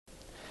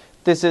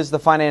This is the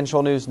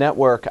Financial News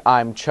Network.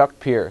 I'm Chuck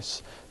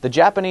Pierce. The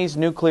Japanese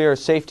nuclear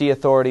safety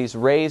authorities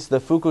raised the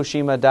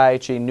Fukushima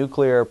Daiichi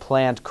nuclear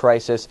plant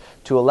crisis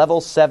to a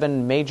level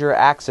 7 major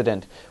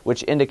accident,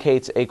 which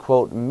indicates a,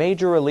 quote,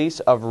 major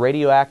release of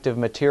radioactive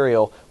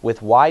material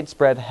with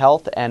widespread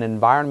health and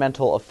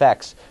environmental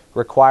effects,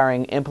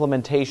 requiring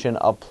implementation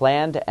of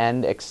planned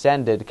and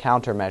extended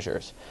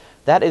countermeasures.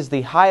 That is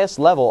the highest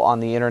level on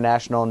the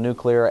International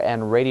Nuclear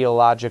and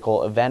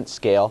Radiological Event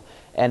Scale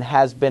and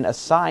has been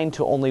assigned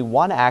to only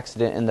one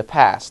accident in the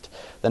past,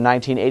 the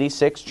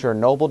 1986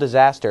 Chernobyl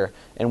disaster,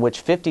 in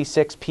which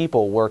 56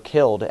 people were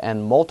killed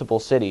and multiple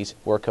cities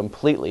were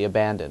completely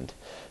abandoned.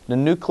 The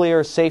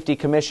Nuclear Safety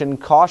Commission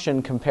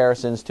cautioned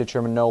comparisons to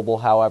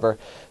Chernobyl, however,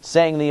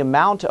 saying the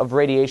amount of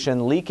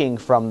radiation leaking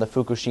from the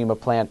Fukushima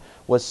plant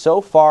was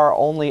so far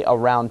only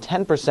around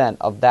 10%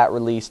 of that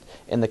released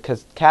in the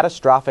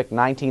catastrophic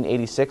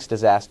 1986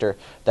 disaster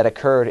that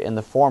occurred in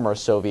the former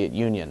Soviet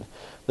Union.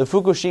 The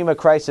Fukushima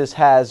crisis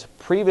has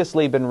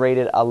previously been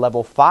rated a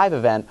level 5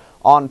 event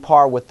on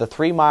par with the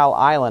 3 Mile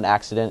Island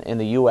accident in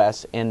the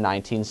U.S. in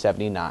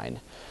 1979.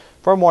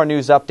 For more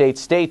news updates,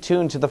 stay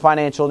tuned to the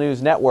Financial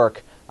News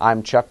Network.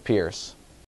 I'm Chuck Pierce.